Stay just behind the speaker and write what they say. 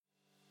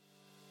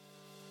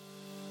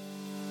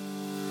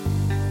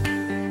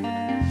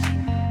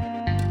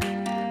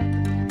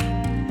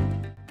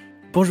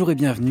Bonjour et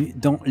bienvenue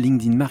dans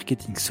LinkedIn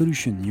Marketing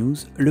Solution News,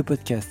 le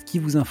podcast qui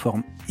vous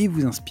informe et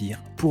vous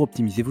inspire pour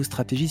optimiser vos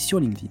stratégies sur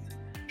LinkedIn.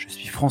 Je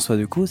suis François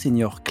Decaux,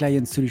 Senior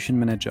Client Solution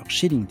Manager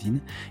chez LinkedIn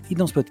et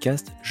dans ce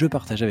podcast, je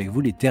partage avec vous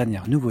les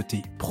dernières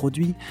nouveautés,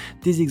 produits,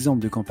 des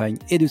exemples de campagnes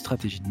et de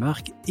stratégies de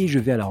marque et je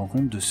vais à la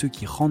rencontre de ceux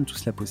qui rendent tout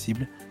cela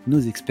possible,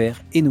 nos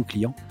experts et nos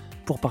clients,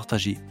 pour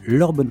partager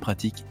leurs bonnes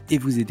pratiques et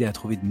vous aider à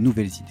trouver de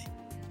nouvelles idées.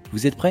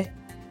 Vous êtes prêts ?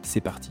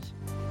 C'est parti.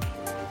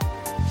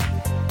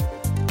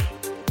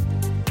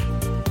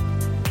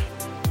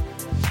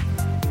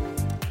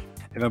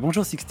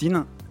 Bonjour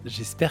Sixtine,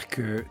 j'espère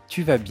que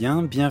tu vas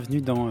bien. Bienvenue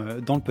dans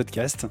le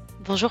podcast.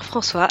 Bonjour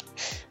François,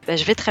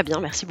 je vais très bien,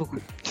 merci beaucoup.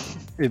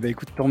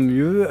 Écoute, tant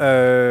mieux.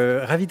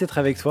 Ravi d'être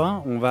avec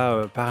toi. On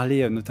va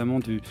parler notamment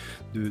de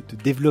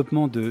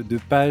développement de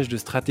pages, de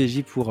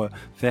stratégies pour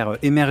faire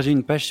émerger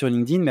une page sur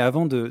LinkedIn. Mais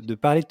avant de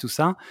parler de tout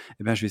ça,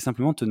 je vais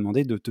simplement te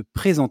demander de te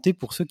présenter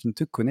pour ceux qui ne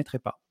te connaîtraient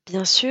pas.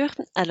 Bien sûr,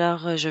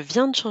 alors je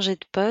viens de changer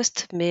de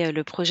poste, mais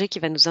le projet qui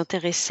va nous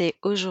intéresser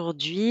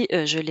aujourd'hui,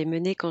 je l'ai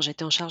mené quand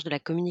j'étais en charge de la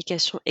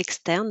communication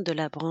externe de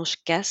la branche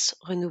GAS,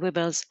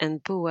 Renewables and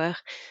Power,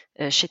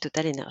 chez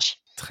Total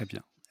Energy. Très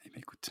bien.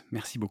 Écoute,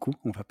 merci beaucoup.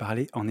 On va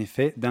parler en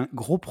effet d'un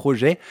gros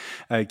projet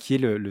qui est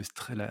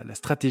la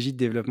stratégie de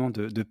développement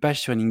de pages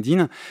sur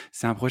LinkedIn.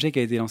 C'est un projet qui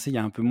a été lancé il y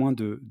a un peu moins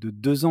de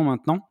 2 ans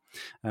maintenant.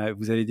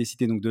 Vous avez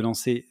décidé donc de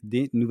lancer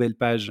des nouvelles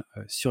pages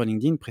sur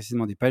LinkedIn,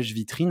 précisément des pages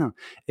vitrines.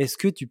 Est-ce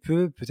que tu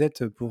peux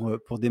peut-être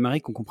pour démarrer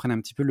qu'on comprenne un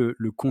petit peu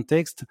le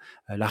contexte,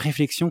 la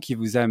réflexion qui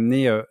vous a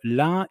amené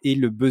là et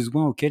le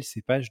besoin auquel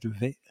ces pages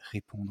devaient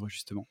répondre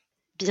justement?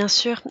 Bien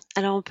sûr.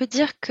 Alors, on peut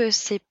dire que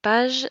ces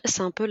pages,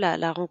 c'est un peu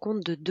la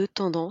rencontre de 2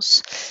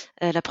 tendances.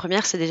 La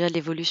première, c'est déjà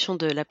l'évolution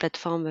de la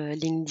plateforme,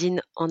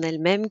 LinkedIn en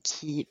elle-même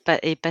qui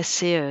est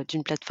passée,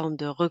 d'une plateforme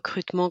de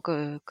recrutement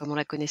comme on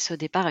la connaissait au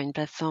départ à une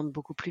plateforme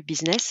beaucoup plus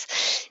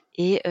business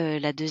et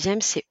la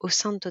deuxième, c'est au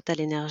sein de Total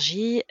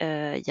Energy,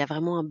 il y a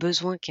vraiment un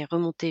besoin qui est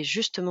remonté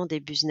justement des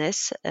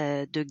business,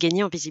 de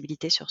gagner en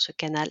visibilité sur ce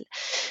canal,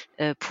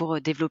 pour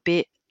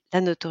développer la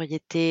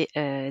notoriété,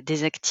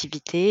 des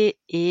activités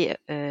et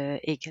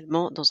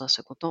également dans un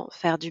second temps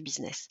faire du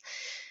business.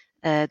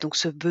 Donc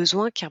ce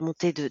besoin qui est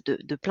remonté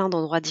de plein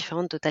d'endroits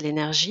différents de Total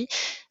Energy,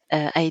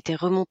 a été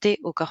remonté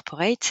au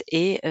corporate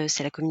et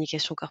c'est la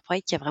communication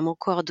corporate qui a vraiment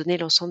coordonné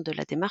l'ensemble de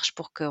la démarche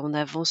pour qu'on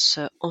avance,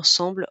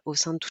 ensemble au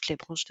sein de toutes les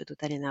branches de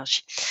Total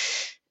Energy.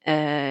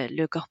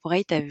 Le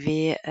corporate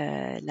avait,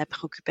 la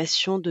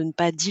préoccupation de ne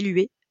pas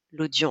diluer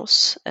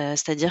l'audience,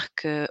 c'est-à-dire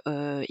que,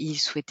 il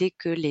souhaitait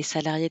que les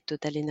salariés de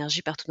Total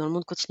Energy partout dans le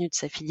monde continuent de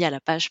s'affilier à la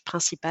page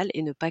principale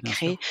et ne pas Bien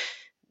créer sûr.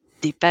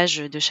 des pages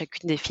de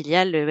chacune des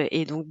filiales,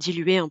 et donc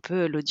diluer un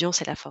peu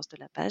l'audience et la force de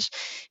la page.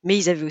 Mais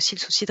ils avaient aussi le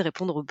souci de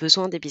répondre aux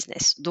besoins des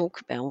business. Donc,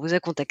 on vous a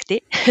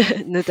contacté,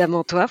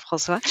 notamment toi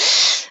François.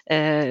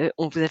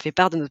 On vous a fait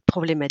part de notre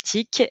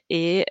problématique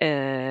et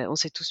on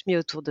s'est tous mis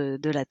autour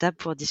de la table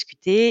pour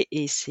discuter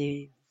et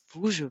c'est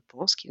vous, je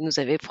pense, qui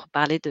nous avez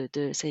parlé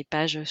de ces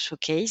pages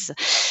showcase,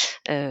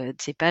 de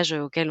ces pages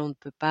auxquelles on ne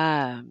peut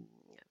pas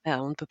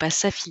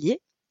s'affilier.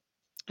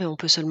 On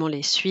peut seulement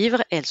les suivre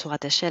et elles sont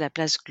rattachées à la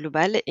place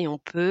globale et on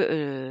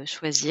peut,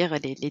 choisir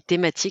les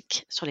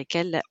thématiques sur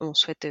lesquelles on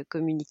souhaite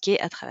communiquer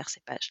à travers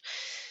ces pages.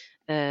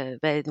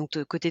 Donc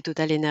de côté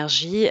Total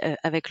Energy,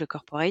 avec le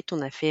corporate,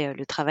 on a fait,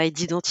 le travail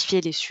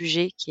d'identifier les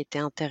sujets qui étaient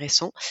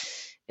intéressants,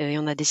 et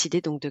on a décidé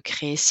donc de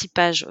créer 6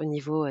 pages au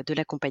niveau, de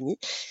la compagnie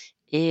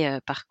et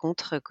par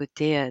contre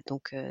côté,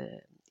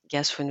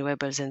 Gas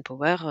Renewables and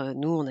Power,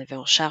 nous on avait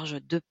en charge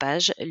 2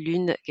 pages,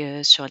 l'une,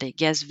 sur les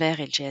gaz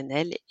verts et le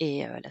GNL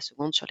et la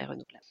seconde sur les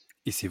renouvelables.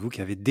 Et c'est vous qui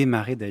avez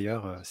démarré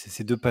d'ailleurs, c'est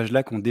ces 2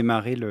 pages-là qui ont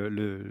démarré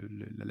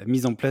la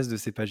mise en place de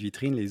ces pages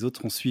vitrines. Les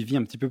autres ont suivi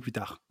un petit peu plus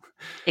tard.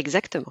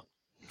 Exactement.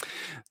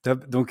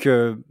 Top. Donc,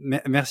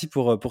 merci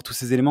pour tous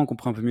ces éléments. On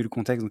comprend un peu mieux le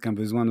contexte. Donc un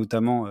besoin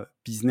notamment,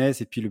 business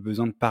et puis le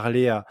besoin de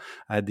parler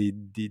à des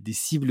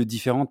cibles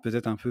différentes,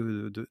 peut-être un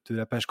peu de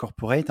la page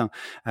corporate.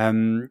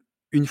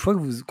 Une fois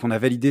qu'on a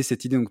validé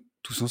cette idée, donc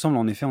tous ensemble,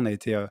 en effet, on a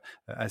été,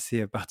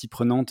 assez partie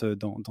prenante,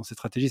 dans cette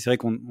stratégie. C'est vrai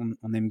qu'on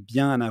aime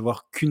bien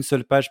n'avoir qu'une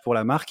seule page pour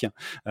la marque,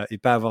 et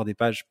pas avoir des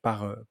pages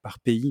par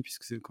pays,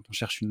 puisque quand on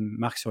cherche une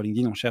marque sur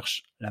LinkedIn, on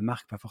cherche la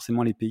marque, pas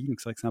forcément les pays. Donc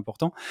c'est vrai que c'est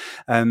important.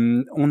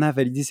 On a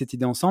validé cette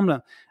idée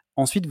ensemble.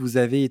 Ensuite, vous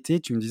avez été,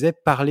 tu me disais,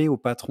 parler aux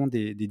patrons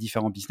des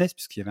différents business,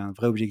 puisqu'il y avait un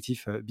vrai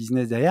objectif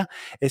business derrière.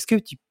 Est-ce que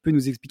tu peux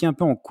nous expliquer un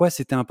peu en quoi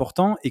c'était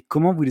important et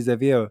comment vous les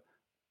avez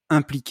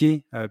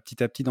impliqués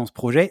petit à petit dans ce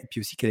projet, et puis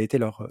aussi quelle a été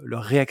leur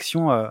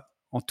réaction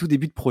en tout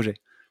début de projet?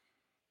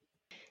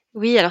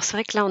 Oui, alors c'est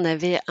vrai que là, on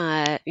avait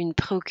une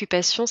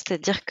préoccupation,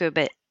 c'est-à-dire que,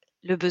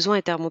 le besoin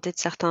était remonté de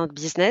certains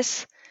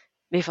business,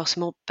 mais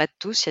forcément pas de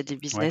tous. Il y a des Ouais,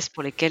 business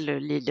pour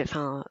lesquels,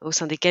 au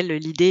sein desquels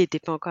l'idée n'était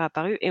pas encore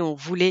apparue et on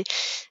voulait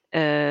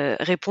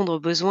répondre aux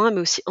besoins,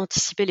 mais aussi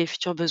anticiper les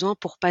futurs besoins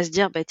pour pas se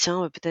dire: «Bah,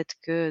 tiens, peut-être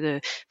que,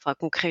 faudra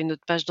qu'on crée une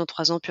autre page dans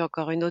 3 ans, puis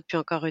encore une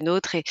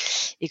autre»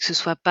 et que ce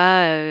soit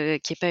pas,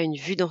 qu'il y ait pas une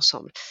vue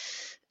d'ensemble.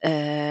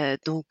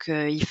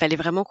 Il fallait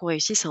vraiment qu'on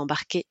réussisse à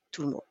embarquer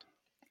tout le monde.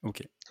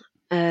 ok.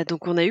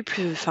 Donc on a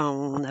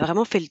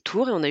vraiment fait le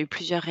tour et on a eu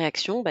plusieurs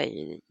réactions.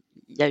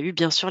 Il y a eu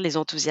bien sûr les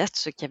enthousiastes,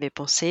 ceux qui avaient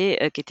pensé,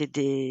 qui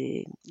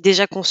étaient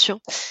déjà conscients,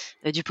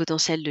 du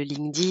potentiel de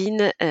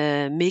LinkedIn,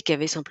 mais qui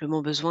avaient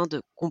simplement besoin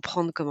de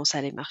comprendre comment ça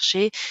allait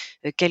marcher,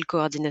 quelle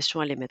coordination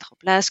allait mettre en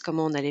place,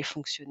 comment on allait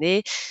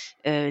fonctionner,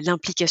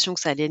 l'implication que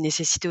ça allait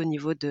nécessiter au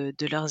niveau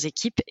de leurs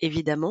équipes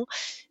évidemment.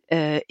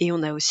 Et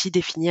on a aussi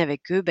défini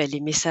avec eux, les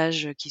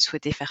messages qu'ils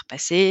souhaitaient faire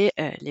passer,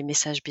 les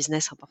messages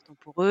business importants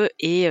pour eux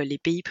et les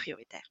pays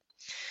prioritaires.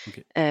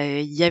 OK.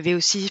 Il y avait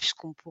aussi ce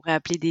qu'on pourrait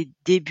appeler des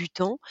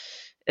débutants,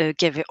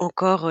 qui avaient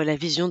encore, la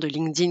vision de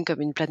LinkedIn comme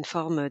une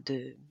plateforme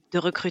de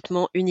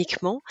recrutement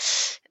uniquement,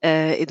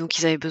 et donc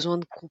ils avaient besoin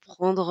de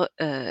comprendre,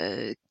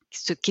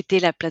 ce qu'était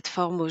la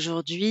plateforme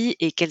aujourd'hui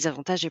et quels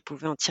avantages ils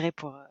pouvaient en tirer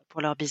pour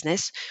leur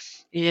business.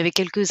 Et il y avait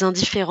quelques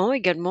indifférents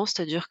également,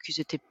 c'est-à-dire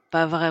qu'ils étaient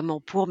pas vraiment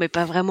pour, mais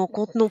pas vraiment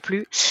contre non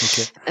plus.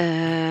 OK.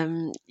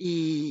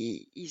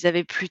 Ils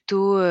avaient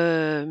plutôt,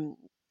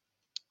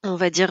 on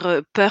va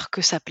dire, peur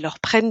que ça leur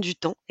prenne du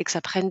temps et que ça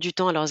prenne du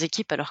temps à leurs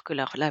équipes alors que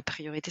la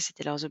priorité,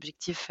 c'était leurs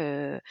objectifs,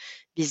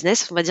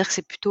 business. On va dire que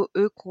c'est plutôt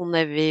eux qu'on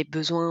avait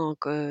besoin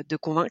de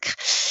convaincre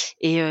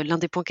et l'un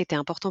des points qui était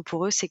important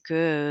pour eux, c'est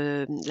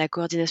que, la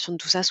coordination de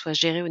tout ça soit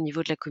gérée au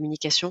niveau de la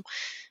communication,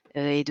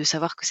 et de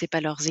savoir que c'est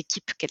pas leurs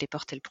équipes qui allaient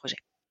porter le projet.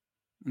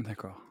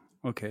 D'accord.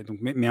 OK, donc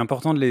mais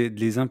important de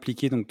les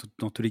impliquer donc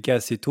dans tous les cas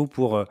assez tôt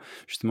pour,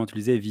 justement tu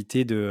le disais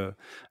éviter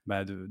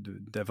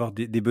d'avoir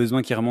des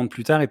besoins qui remontent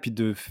plus tard et puis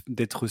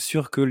d'être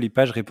sûr que les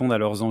pages répondent à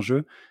leurs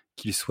enjeux,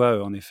 qu'ils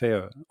soient, en effet,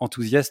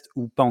 enthousiastes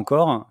ou pas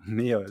encore,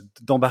 mais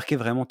d'embarquer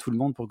vraiment tout le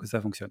monde pour que ça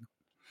fonctionne.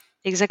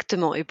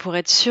 Exactement, et pour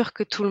être sûr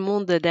que tout le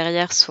monde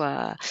derrière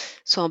soit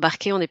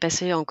embarqué, on est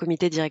passé en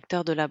comité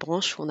directeur de la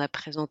branche où on a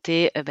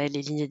présenté, les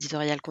lignes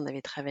éditoriales qu'on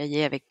avait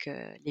travaillées avec,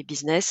 les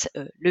business,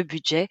 le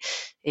budget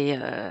et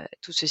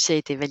tout ceci a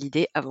été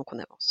validé avant qu'on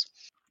avance.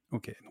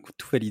 OK, donc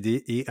tout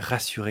valider et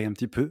rassurer un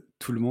petit peu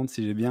tout le monde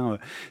si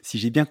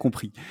j'ai bien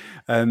compris.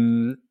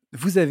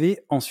 Vous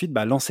avez ensuite,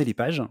 lancé les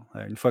pages,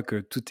 une fois que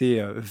tout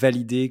est,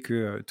 validé,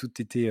 que, tout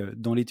était,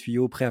 dans les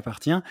tuyaux, prêt à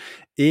partir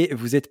et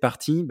vous êtes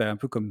parti, un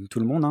peu comme tout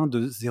le monde, hein,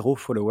 de 0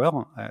 follower.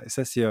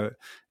 Ça c'est, une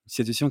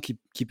situation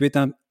qui peut être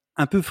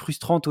un peu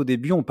frustrante au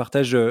début. On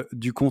partage,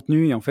 du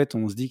contenu et en fait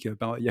on se dit que,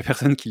 il y a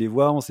personne qui les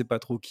voit, on sait pas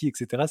trop qui et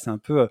cetera. C'est un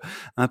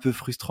peu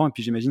frustrant et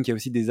puis j'imagine qu'il y a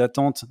aussi des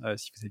attentes,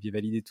 si vous aviez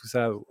validé tout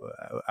ça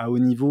à haut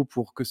niveau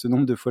pour que ce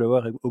nombre de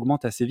followers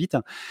augmente assez vite.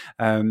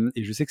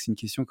 Et je sais que c'est une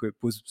question que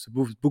se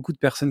posent beaucoup de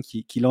personnes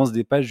qui lancent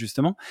des pages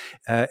justement.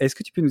 Est-ce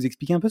que tu peux nous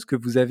expliquer un peu ce que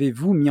vous avez,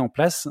 vous, mis en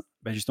place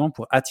justement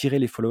pour attirer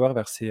les followers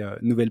vers ces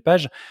nouvelles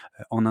pages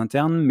en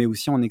interne, mais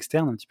aussi en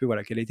externe, un petit peu,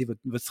 voilà, quelle a été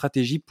votre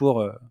stratégie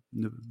pour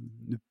ne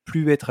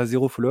plus être à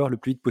zéro follower le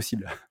plus vite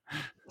possible?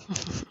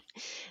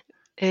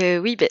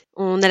 Oui,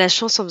 on a la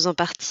chance en faisant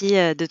partie,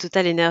 de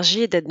Total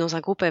Energy d'être dans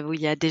un groupe, où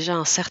il y a déjà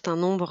un certain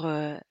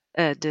nombre,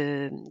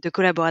 de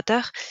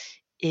collaborateurs.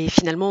 Et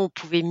finalement, on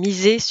pouvait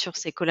miser sur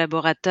ces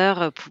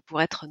collaborateurs,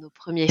 pour être nos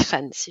premiers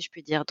fans, si je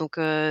puis dire. Donc,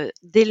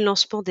 dès le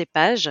lancement des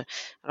pages,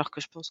 alors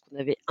que je pense qu'on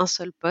avait un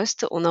seul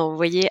post, on a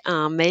envoyé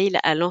un mail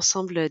à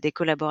l'ensemble des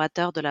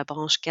collaborateurs de la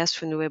branche CAS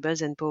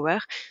Renewables and Power,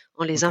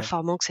 en les OK,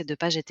 informant que ces 2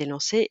 pages étaient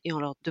lancées et en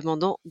leur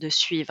demandant de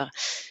suivre.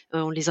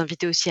 On les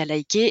invitait aussi à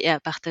liker et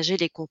à partager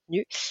les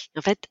contenus. Et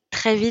en fait,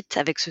 très vite,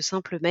 avec ce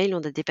simple mail,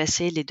 on a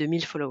dépassé les 2 000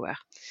 followers.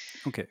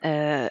 OK.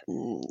 Heu,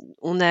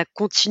 on a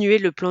continué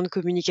le plan de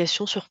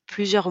communication sur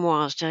plusieurs mois,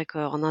 hein. Je dirais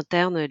qu'en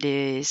interne,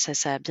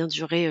 ça a bien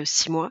duré,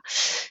 6 mois,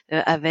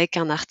 avec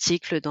un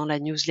article dans la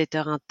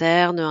newsletter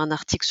interne, un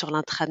article sur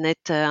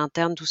l'intranet,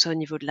 interne, tout ça au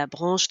niveau de la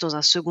branche. Dans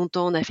un second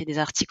temps, on a fait des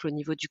articles au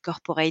niveau du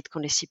corporate quand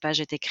les 6 pages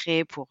étaient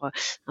créées pour,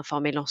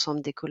 informer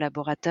l'ensemble des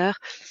collaborateurs.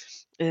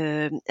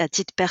 À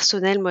titre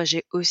personnel, moi,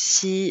 j'ai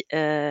aussi,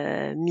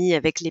 mis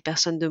avec les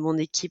personnes de mon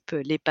équipe,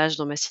 les pages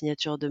dans ma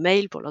signature de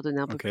mail pour leur donner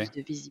un peu plus OK.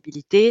 de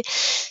visibilité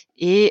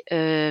et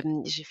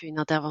j'ai fait une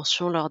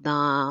intervention lors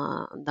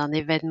d'un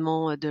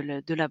événement,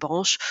 de la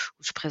branche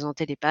où je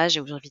présentais les pages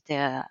et où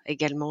j'invitais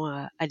également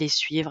à les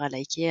suivre, à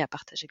liker, à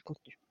partager le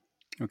contenu.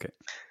 OK.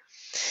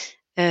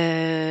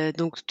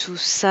 Donc tout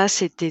ça,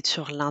 c'était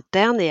sur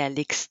l'interne et à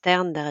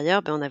l'externe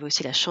derrière, on avait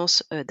aussi la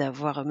chance,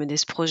 d'avoir mené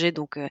ce projet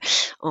donc,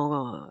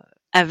 en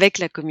avec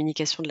la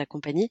communication de la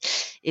compagnie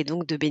et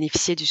donc de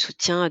bénéficier du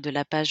soutien de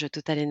la page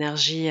Total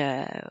Energy,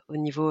 au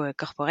niveau,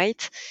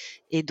 corporate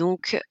et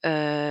donc,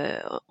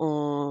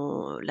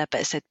 on la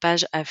pa cette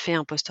page a fait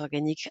un post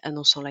organique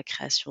annonçant la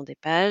création des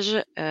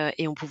pages,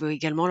 et on pouvait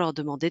également leur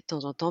demander de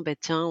temps en temps: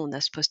 «Tiens, on a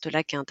ce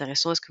post-là qui est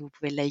intéressant, est-ce que vous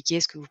pouvez le liker?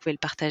 Est-ce que vous pouvez le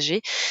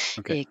partager?»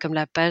 OK. Et comme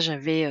la page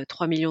avait,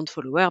 3 000 000 de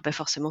followers,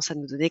 forcément ça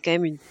nous donnait quand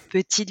même une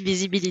petite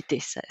visibilité, Et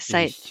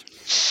ça aide. oui.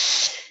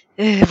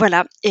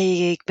 Voilà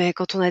et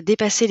quand on a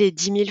dépassé les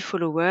 10 000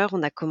 followers,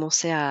 on a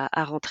commencé à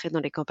rentrer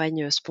dans les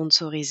campagnes,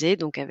 sponsorisées,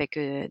 donc avec,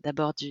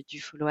 d'abord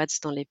du follow ads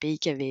dans les pays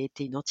qui avaient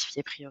été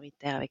identifiés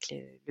prioritaires avec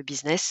le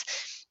business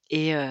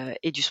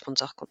et du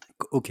sponsor content.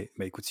 Ok,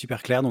 bah écoute,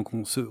 super clair. Donc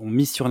on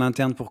mise sur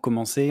l'interne pour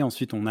commencer.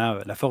 Ensuite, on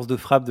a la force de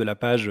frappe de la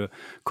page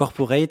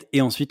corporate.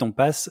 Et ensuite, on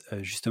passe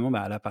justement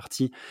à la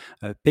partie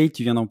paid.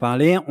 Tu viens d'en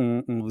parler.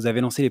 Vous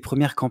avez lancé les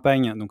premières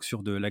campagnes donc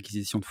sur de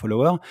l'acquisition de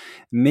followers.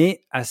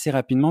 Mais assez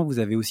rapidement, vous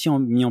avez aussi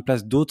mis en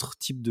place d'autres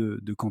types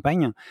de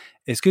campagnes.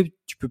 Est-ce que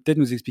tu peux peut-être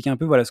nous expliquer un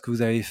peu ce que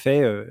vous avez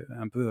fait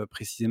un peu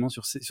précisément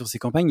sur ces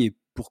campagnes et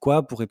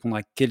pourquoi, pour répondre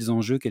à quels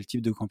enjeux, quel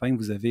type de campagne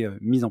vous avez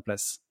mis en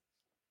place?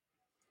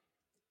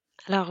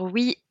 Alors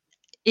oui,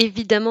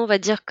 évidemment, on va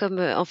dire comme,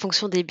 en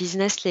fonction des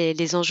business,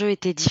 les enjeux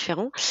étaient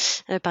différents.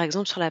 Par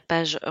exemple, sur la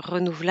page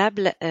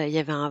renouvelable, il y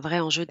avait un vrai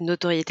enjeu de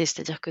notoriété,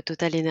 c'est-à-dire que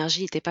Total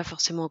Energy n'était pas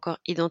forcément encore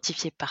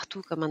identifié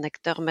partout comme un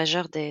acteur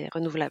majeur des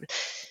renouvelables.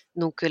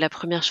 Donc, la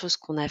première chose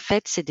qu'on a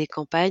faite, c'est des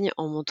campagnes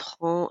en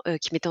montrant,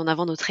 qui mettaient en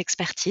avant notre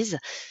expertise,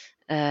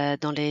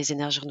 dans les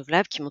énergies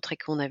renouvelables, qui montraient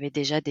qu'on avait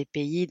déjà des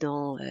pays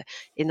dans,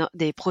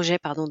 des projets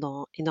pardon,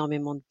 dans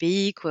énormément de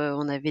pays,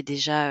 qu'on avait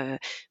déjà,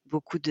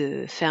 beaucoup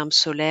de fermes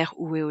solaires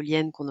ou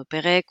éoliennes qu'on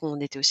opérait,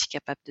 qu'on était aussi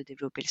capable de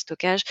développer le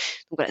stockage.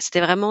 Donc voilà,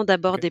 c'était vraiment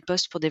d'abord Ok. des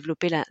postes pour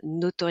développer la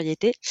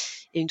notoriété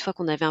et une fois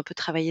qu'on avait un peu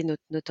travaillé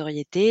notre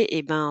notoriété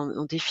et ben,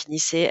 on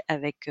définissait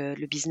avec,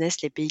 le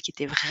business les pays qui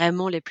étaient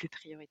vraiment les plus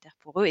prioritaires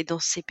pour eux et dans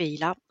ces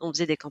pays-là, on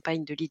faisait des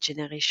campagnes de lead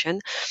generation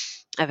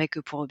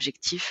avec, pour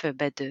objectif,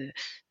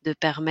 de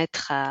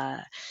permettre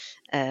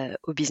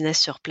au business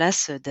sur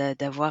place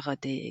d'avoir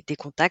des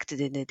contacts,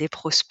 des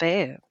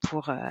prospects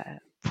pour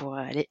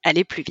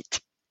aller plus vite.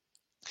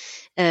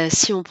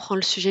 Si on prend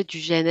le sujet du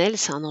GNL,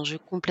 c'est un enjeu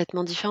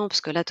complètement différent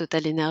parce que là,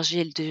 Total Energy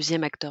est le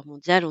deuxième acteur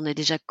mondial. On est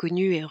déjà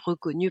connu et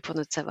reconnu pour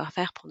notre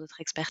savoir-faire, pour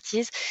notre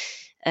expertise.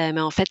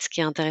 Mais en fait, ce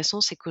qui est intéressant,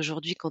 c'est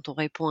qu'aujourd'hui, quand on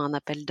répond à un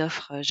appel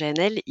d'offres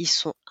GNL, ils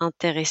sont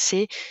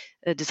intéressés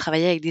de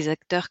travailler avec des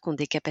acteurs qui ont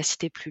des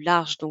capacités plus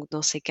larges. Donc,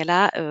 dans ces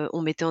cas-là,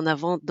 on mettait en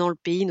avant dans le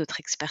pays notre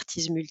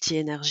expertise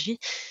multi-énergie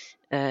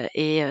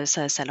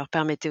ça leur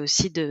permettait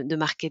aussi de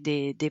marquer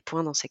des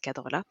points dans ces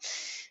cadres-là.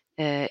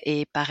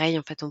 Et pareil,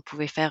 en fait, on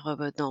pouvait faire,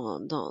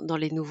 dans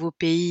les nouveaux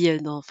pays,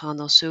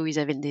 dans ceux où ils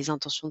avaient des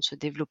intentions de se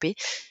développer,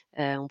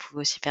 on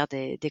pouvait aussi faire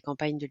des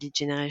campagnes de lead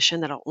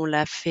generation. Alors on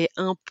l'a fait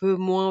un peu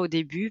moins au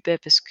début,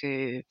 parce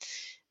que,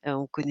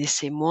 on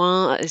connaissait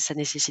moins, ça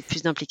nécessite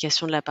plus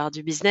d'implication de la part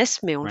du business,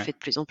 mais on le Ouais. fait de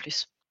plus en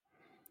plus.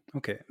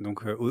 Ok,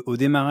 donc au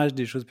démarrage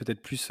des choses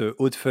peut-être plus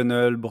haut de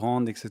funnel,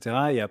 brand,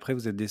 etc. Et après,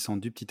 vous êtes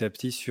descendu petit à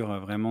petit sur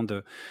vraiment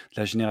de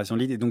la génération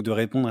de leads et donc de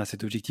répondre à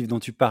cet objectif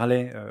dont tu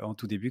parlais en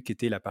tout début, qui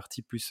était la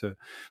partie plus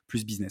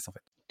business en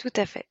fait. Tout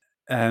à fait.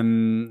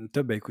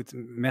 Top, bah écoute,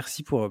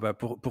 merci pour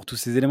tous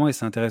ces éléments et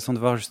c'est intéressant de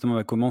voir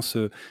justement comment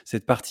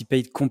cette partie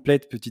paid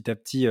complète petit à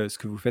petit ce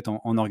que vous faites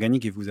en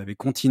organique et vous avez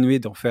continué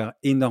d'en faire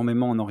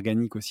énormément en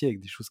organique aussi avec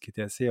des choses qui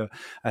étaient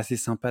assez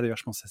sympas. D'ailleurs,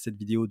 je pense à cette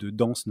vidéo de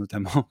danse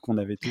notamment qu'on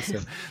avait tous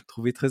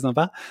trouvé très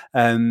sympa.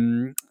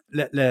 Le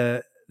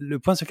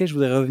point sur lequel je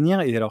voudrais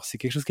revenir, et alors c'est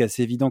quelque chose qui est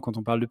assez évident quand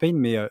on parle de paid,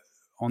 mais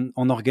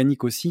en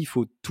organique aussi, il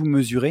faut tout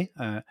mesurer.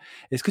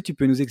 Est-ce que tu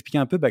peux nous expliquer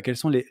un peu quels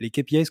sont les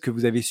KPIs que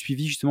vous avez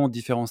suivis justement aux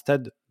différents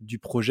stades du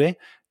projet?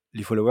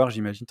 Les followers,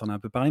 j'imagine, tu en as un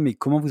peu parlé, mais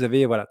comment vous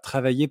avez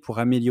travaillé pour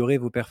améliorer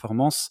vos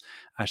performances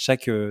à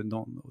chaque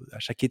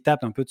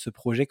étape un peu de ce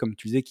projet, comme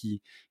tu disais,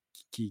 qui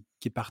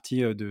est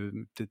parti de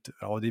peut-être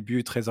alors au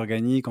début très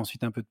organique,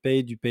 ensuite un peu de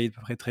paid, du paid à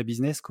peu près très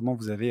business. Comment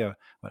vous avez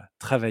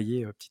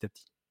travaillé petit à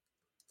petit?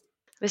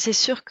 Mais c'est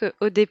sûr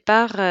qu'au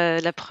départ,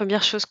 la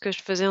première chose que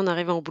je faisais en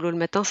arrivant au boulot le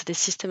matin, c'était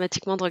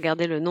systématiquement de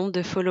regarder le nombre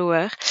de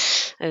followers.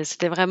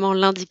 C'était vraiment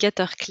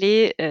l'indicateur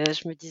clé.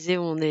 Je me disais: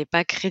 «On n'est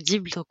pas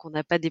crédible tant qu'on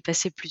n'a pas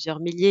dépassé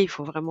plusieurs milliers. Il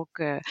faut vraiment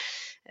qu'on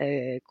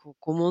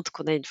montre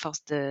qu'on a une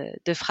force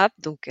de frappe».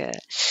 Donc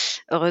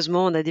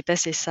heureusement, on a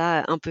dépassé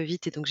ça un peu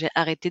vite et donc j'ai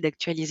arrêté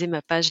d'actualiser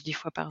ma page 10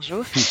 fois par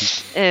jour.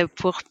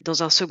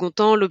 Dans un second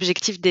temps,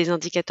 l'objectif des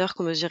indicateurs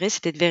qu'on mesurait,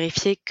 c'était de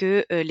vérifier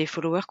que, les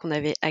followers qu'on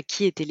avait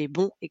acquis étaient les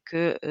bons et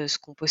que, ce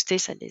qu'on postait,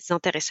 ça les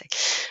intéressait.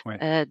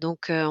 Ouais,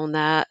 Donc on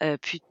a,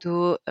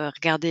 plutôt,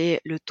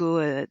 regardé le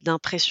taux,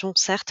 d'impression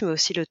certes, mais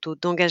aussi le taux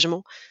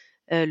d'engagement,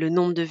 le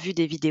nombre de vues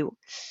des vidéos.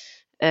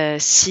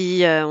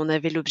 Si, on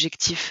avait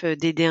l'objectif,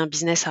 d'aider un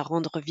business à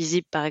rendre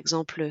visible, par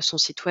exemple, son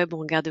site web, on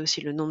regardait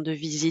aussi le nombre de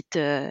visites,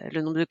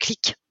 le nombre de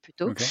clics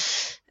plutôt. ok.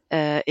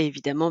 Et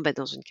évidemment,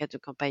 dans une cadre de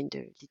campagne de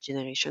lead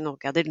generation, on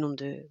regardait le nombre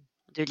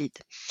de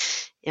leads.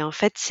 Et en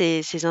fait,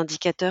 ces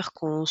indicateurs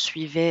qu'on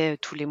suivait,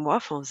 tous les mois,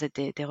 enfin, on faisait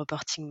des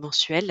reportings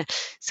mensuels,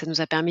 ça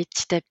nous a permis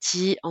petit à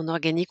petit, en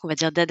organique, on va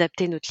dire,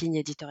 d'adapter notre ligne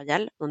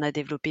éditoriale. On a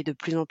développé de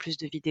plus en plus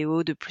de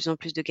vidéos, de plus en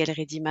plus de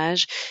galeries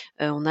d'images.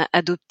 On a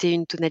adopté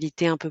une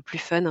tonalité un peu plus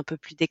fun, un peu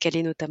plus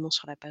décalée, notamment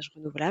sur la page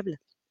renouvelable.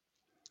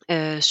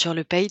 Sur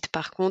le paid,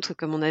 par contre,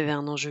 comme on avait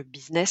un enjeu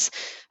business,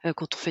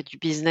 quand on fait du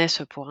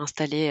business pour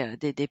installer,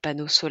 des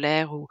panneaux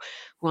solaires ou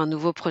un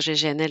nouveau projet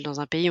GNL dans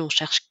un pays, on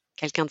cherche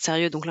quelqu'un de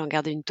sérieux. Donc là, on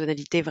gardait une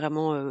tonalité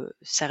vraiment,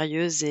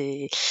 sérieuse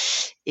et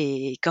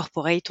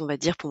corporate, on va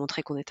dire, pour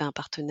montrer qu'on était un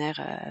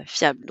partenaire,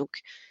 fiable. Donc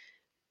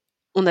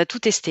on a tout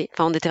testé.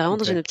 Enfin, on était vraiment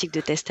dans une OK. optique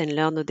de test and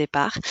learn au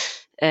départ.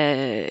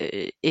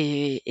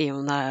 Et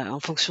on a, en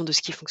fonction de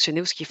ce qui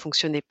fonctionnait ou ce qui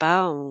fonctionnait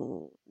pas,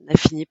 on a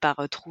fini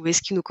par trouver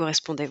ce qui nous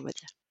correspondait, on va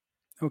dire.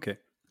 OK.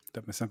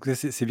 Top.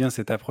 C'est bien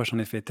cette approche en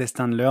effet test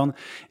and learn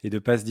et de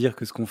pas se dire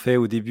que ce qu'on fait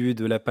au début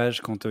de la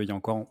page quand, il y a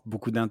encore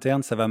beaucoup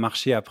d'internes, ça va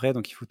marcher après.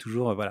 Donc il faut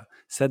toujours, voilà,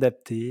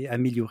 s'adapter,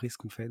 améliorer ce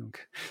qu'on fait.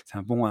 Donc c'est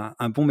un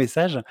bon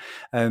message.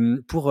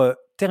 Pour,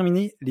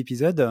 terminer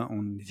l'épisode,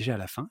 on est déjà à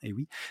la fin et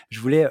oui, je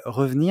voulais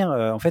revenir,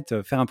 en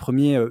fait, faire un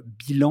premier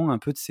bilan un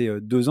peu de ces,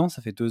 2 ans.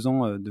 Ça fait 2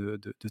 ans,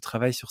 de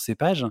travail sur ces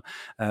pages.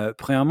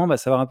 Premièrement,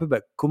 savoir un peu,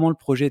 comment le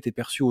projet était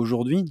perçu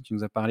aujourd'hui. Tu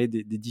nous as parlé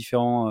des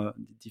différentes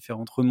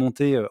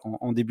remontées,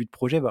 en début de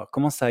projet,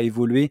 comment ça a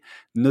évolué,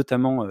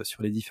 notamment,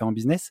 sur les différents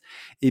business.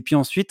 Et puis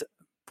ensuite,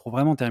 pour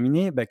vraiment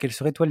terminer, quels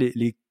seraient toi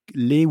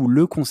les ou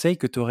le conseil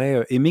que tu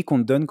aurais, aimé qu'on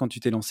te donne quand tu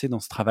t'es lancé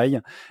dans ce travail,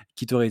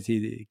 qui t'aurait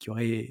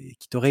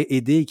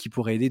aidé et qui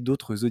pourrait aider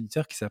d'autres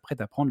auditeurs qui s'apprêtent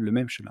à prendre le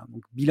même chemin?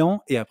 Donc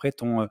bilan et après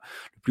le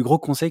plus gros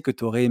conseil que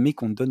tu aurais aimé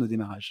qu'on te donne au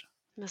démarrage.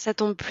 Ça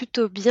tombe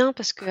plutôt bien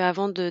parce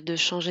qu'avant de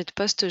changer de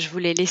poste, je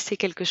voulais laisser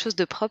quelque chose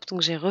de propre,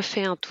 donc j'ai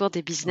refait un tour des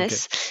OK,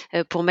 business,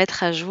 pour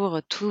mettre à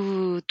jour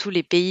tous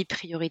les pays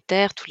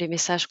prioritaires, tous les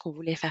messages qu'on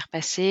voulait faire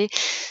passer,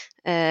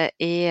 heu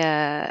et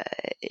heu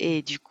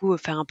et du coup,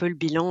 faire un peu le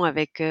bilan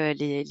avec,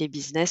 les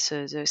business,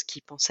 de ce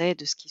qu'ils pensaient,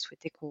 de ce qu'ils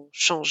souhaitaient qu'on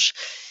change.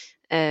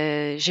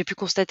 J'ai pu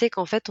constater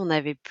qu'en fait, on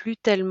n'avait plus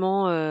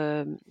tellement,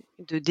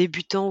 de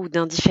débutants ou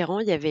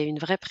d'indifférents. Il y avait une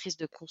vraie prise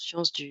de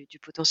conscience du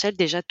potentiel.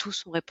 Déjà,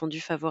 tous ont répondu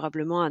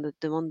favorablement à notre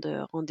demande de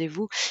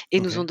rendez-vous et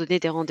nous ont OK, donné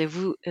des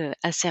rendez-vous,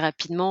 assez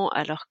rapidement,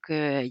 alors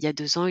qu'il y a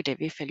 2 ans, il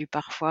avait fallu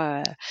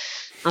parfois,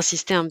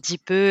 insister un petit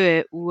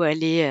peu, ou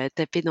aller,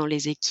 taper dans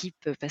les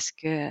équipes, parce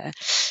que,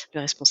 le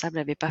responsable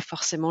n'avait pas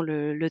forcément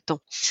le temps.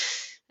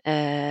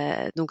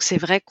 Donc c'est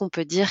vrai qu'on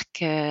peut dire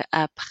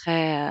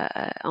qu'après,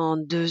 en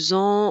 2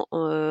 ans,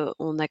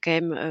 on a quand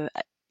même,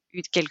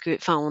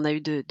 on a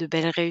eu de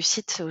belles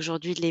réussites.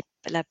 Aujourd'hui,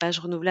 la page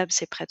renouvelable,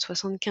 c'est près de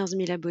 75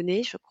 000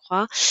 abonnés, je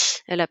crois.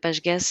 La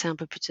page gaz, c'est un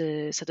peu plus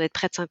de ça doit être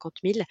près de 50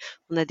 000.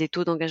 On a des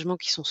taux d'engagement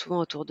qui sont souvent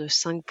autour de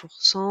 5.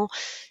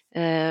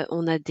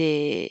 On a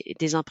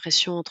des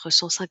impressions entre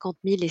 150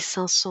 000 et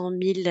 500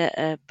 000,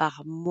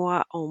 par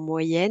mois en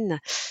moyenne.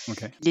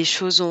 OK. Les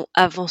choses ont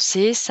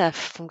avancé, ça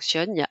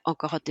fonctionne. Il y a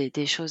encore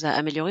des choses à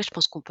améliorer. Je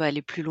pense qu'on peut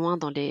aller plus loin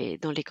dans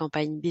les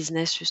campagnes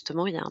business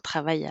justement. Il y a un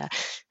travail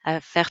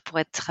à faire pour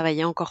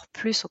travailler encore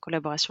plus en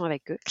collaboration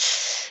avec eux.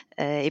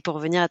 Et pour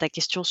revenir à ta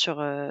question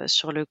sur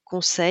le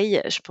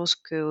conseil, je pense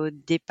qu'au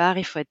départ,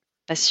 il faut être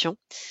patient,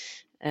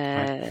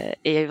 Ouais.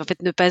 et en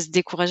fait ne pas se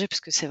décourager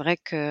parce que c'est vrai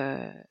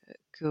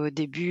qu'au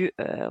début,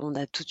 on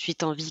a tout de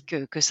suite envie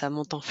que ça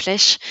monte en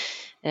flèche.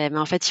 Mais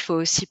en fait, il faut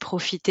aussi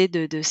profiter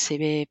de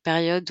ces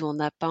périodes où on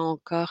n'a pas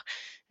encore,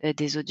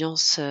 des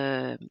audiences,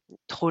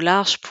 trop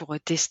larges pour,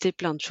 tester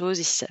plein de choses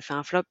et si ça fait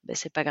un flop,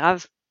 c'est pas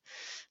grave.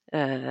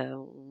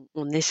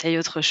 On essaye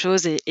autre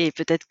chose et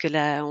peut-être que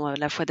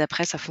la fois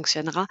d'après ça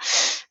fonctionnera.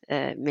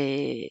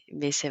 Mais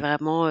c'est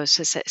vraiment,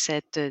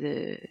 cette,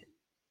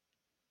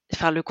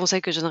 enfin le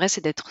conseil que je donnerais,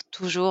 c'est d'être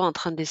toujours en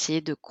train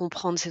d'essayer de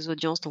comprendre ses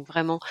audiences. Donc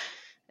vraiment,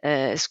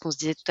 ce qu'on se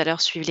disait tout à l'heure,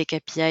 suivre les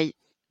KPI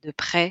de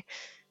près,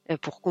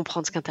 pour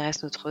comprendre ce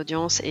qu'intéresse notre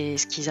audience et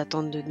ce qu'ils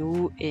attendent de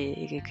nous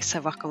et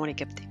savoir comment les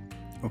capter.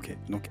 OK,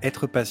 donc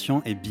être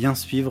patient et bien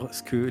suivre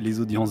ce que les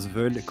audiences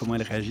veulent, comment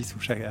elles réagissent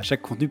à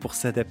chaque contenu pour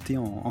s'adapter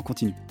en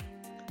continu.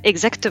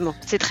 Exactement,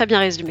 c'est très bien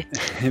résumé.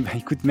 Eh ben,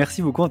 écoute,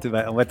 merci beaucoup.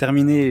 On va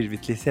terminer. Je vais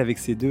te laisser avec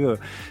ces deux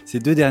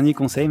derniers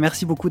conseils.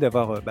 Merci beaucoup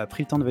d'avoir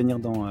pris le temps de venir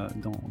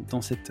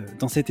dans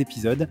cet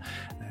épisode.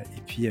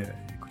 Et puis,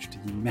 écoute, je te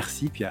dis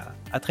merci, puis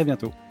à très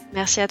bientôt.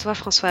 Merci à toi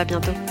François, à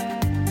bientôt.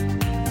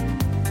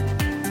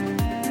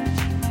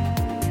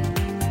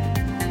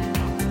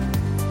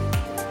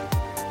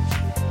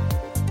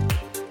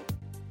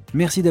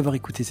 Merci d'avoir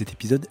écouté cet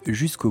épisode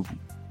jusqu'au bout.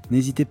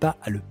 N'hésitez pas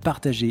à le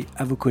partager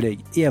à vos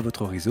collègues et à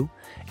votre réseau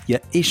et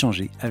à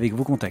échanger avec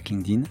vos contacts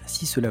LinkedIn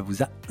si cela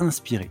vous a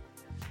inspiré.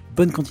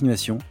 Bonne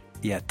continuation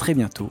et à très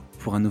bientôt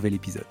pour un nouvel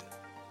épisode.